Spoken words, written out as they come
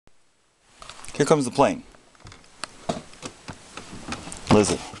Here comes the plane.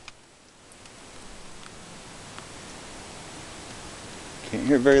 Listen. Can't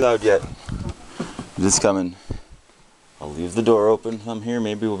hear it very loud yet. It's coming. I'll leave the door open. I'm here.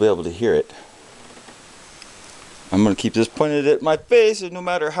 Maybe we'll be able to hear it. I'm going to keep this pointed at my face, and no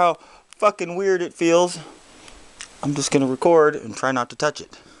matter how fucking weird it feels, I'm just going to record and try not to touch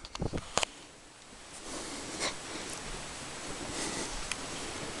it.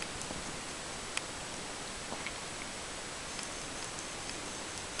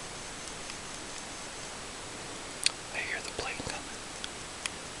 I hear the plane coming.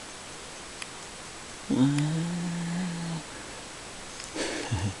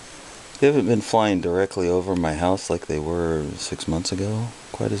 They haven't been flying directly over my house like they were 6 months ago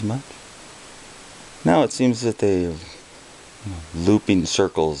quite as much. Now it seems that they're looping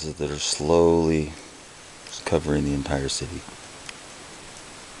circles that are slowly covering the entire city.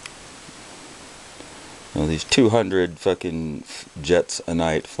 You know, these 200 fucking jets a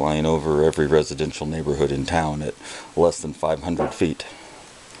night flying over every residential neighborhood in town at less than 500 feet.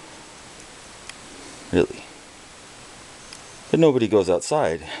 Really. But nobody goes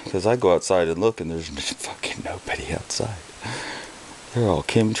outside, because I go outside and look and there's fucking nobody outside. They're all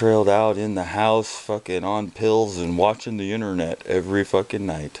chemtrailed out in the house, fucking on pills and watching the internet every fucking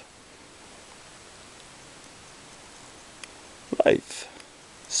night. Life.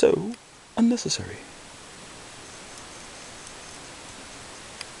 So unnecessary.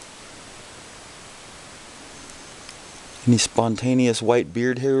 Any spontaneous white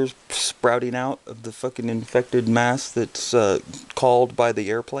beard hairs sprouting out of the fucking infected mass that's called by the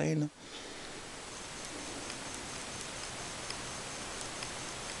airplane?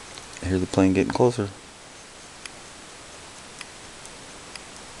 I hear the plane getting closer.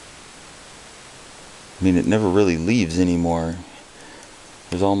 I mean, it never really leaves anymore.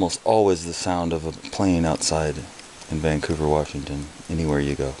 There's almost always the sound of a plane outside in Vancouver, Washington, anywhere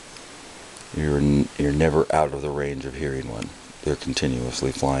you go. You're never out of the range of hearing one. They're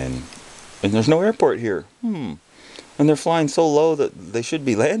continuously flying. And there's no airport here. And they're flying so low that they should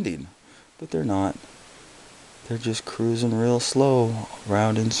be landing. But they're not. They're just cruising real slow,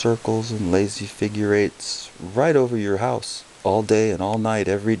 round in circles and lazy figure eights right over your house. All day and all night,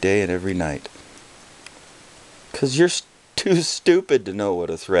 every day and every night. 'Cause you're too stupid to know what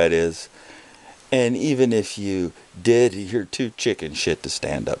a threat is. And even if you did, you're too chicken shit to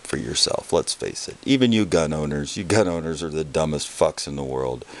stand up for yourself, let's face it. Even you gun owners are the dumbest fucks in the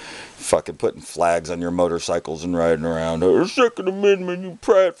world. Fucking putting flags on your motorcycles and riding around. Oh, Second Amendment, you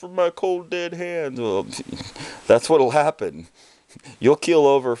pry it from my cold dead hands. Well, that's what'll happen. You'll keel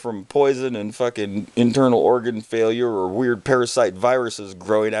over from poison and fucking internal organ failure or weird parasite viruses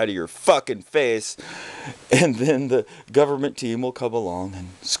growing out of your fucking face. And then the government team will come along and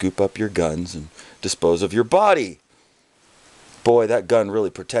scoop up your guns and dispose of your body. Boy, that gun really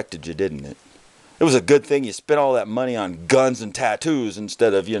protected you, didn't it? It was a good thing you spent all that money on guns and tattoos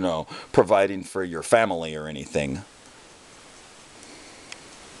instead of, providing for your family or anything.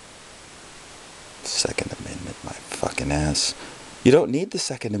 Second Amendment, my fucking ass. You don't need the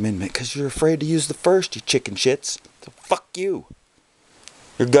Second Amendment because you're afraid to use the First, you chicken shits. So fuck you.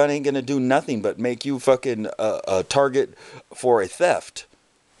 Your gun ain't gonna do nothing but make you fucking a target for a theft.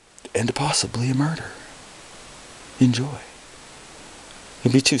 And possibly a murder. Enjoy.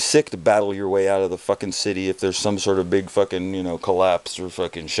 You'd be too sick to battle your way out of the fucking city if there's some sort of big fucking, collapse or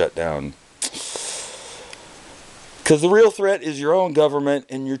fucking shutdown. Because the real threat is your own government,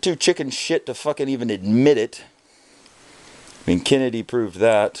 and you're too chicken shit to fucking even admit it. I mean, Kennedy proved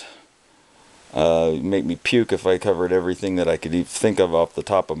that. It'd make me puke if I covered everything that I could even think of off the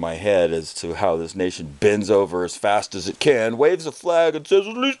top of my head as to how this nation bends over as fast as it can, waves a flag and says,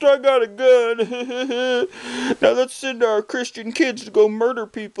 at least I got a gun. Now let's send our Christian kids to go murder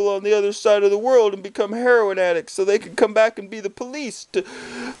people on the other side of the world and become heroin addicts so they can come back and be the police to,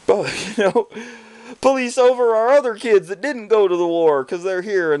 police over our other kids that didn't go to the war because they're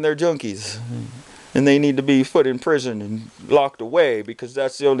here and they're junkies. And they need to be put in prison and locked away because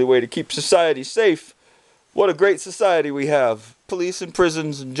that's the only way to keep society safe. What a great society we have. Police and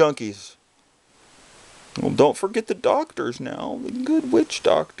prisons and junkies. Well, don't forget the doctors now. The good witch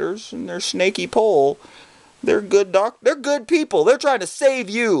doctors and their snaky pole. They're good they're good people. They're trying to save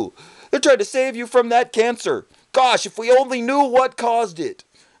you. They're trying to save you from that cancer. Gosh, if we only knew what caused it.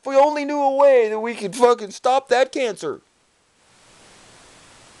 If we only knew a way that we could fucking stop that cancer.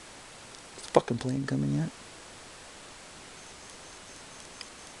 Fucking plane coming yet?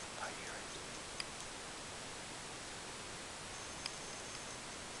 I hear it.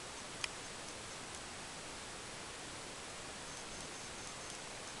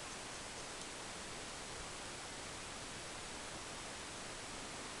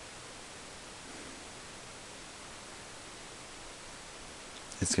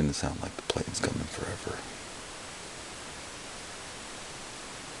 it's going to sound like the plane's coming forever.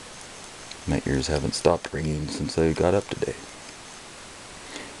 My ears haven't stopped ringing since I got up today.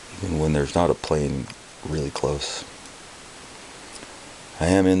 Even when there's not a plane really close. I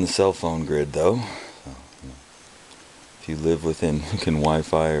am in the cell phone grid though. So, if you live within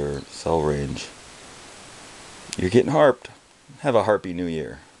Wi-Fi or cell range, you're getting harped. Have a harpy new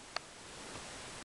year.